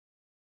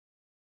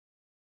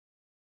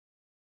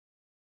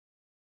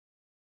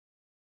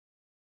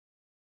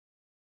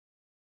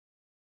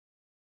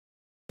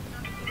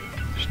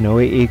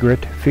Snowy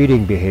egret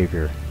feeding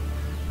behavior.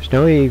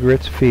 Snowy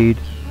egrets feed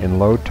in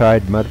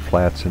low-tide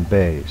mudflats and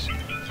bays.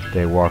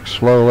 They walk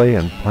slowly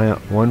and plant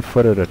one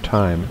foot at a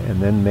time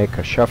and then make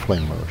a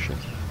shuffling motion.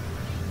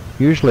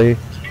 Usually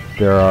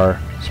there are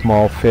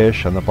small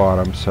fish on the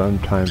bottom,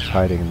 sometimes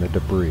hiding in the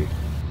debris.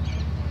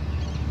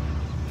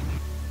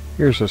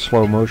 Here's a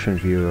slow motion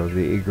view of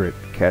the egret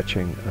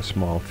catching a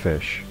small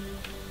fish.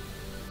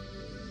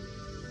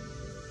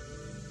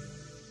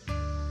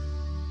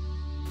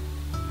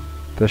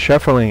 The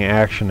shuffling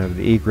action of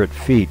the egret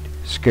feet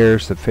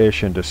scares the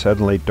fish into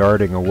suddenly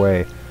darting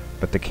away,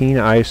 but the keen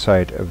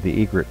eyesight of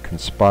the egret can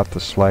spot the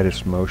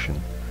slightest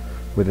motion.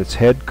 With its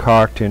head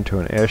cocked into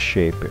an S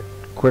shape, it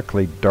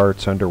quickly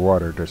darts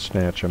underwater to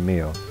snatch a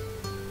meal.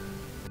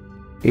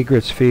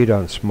 Egrets feed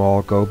on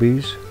small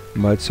gobies,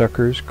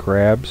 mudsuckers,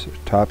 crabs,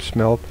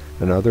 topsmelt,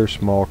 and other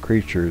small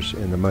creatures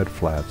in the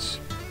mudflats.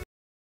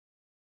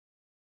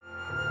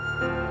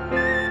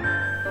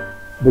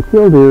 The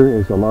killdeer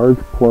is a large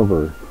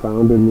plover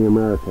found in the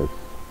Americas.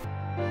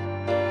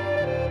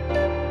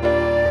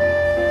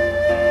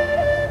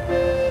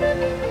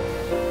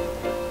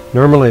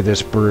 Normally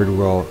this bird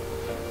will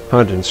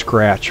hunt and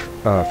scratch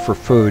for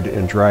food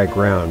in dry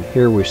ground.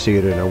 Here we see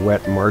it in a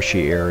wet,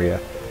 marshy area,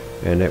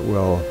 and it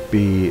will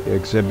be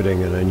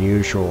exhibiting an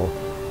unusual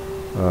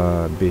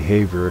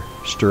behavior,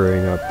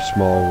 stirring up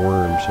small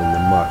worms in the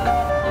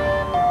muck.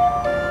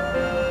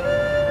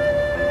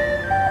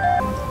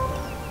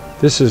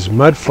 This is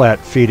mudflat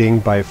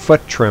feeding by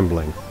foot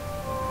trembling.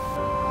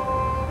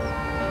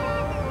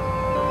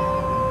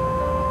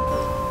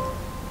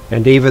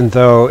 And even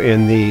though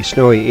in the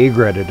snowy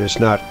egret it is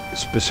not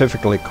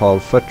specifically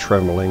called foot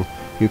trembling,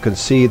 you can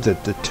see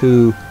that the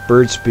two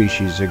bird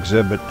species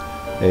exhibit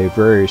a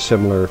very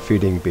similar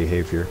feeding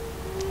behavior.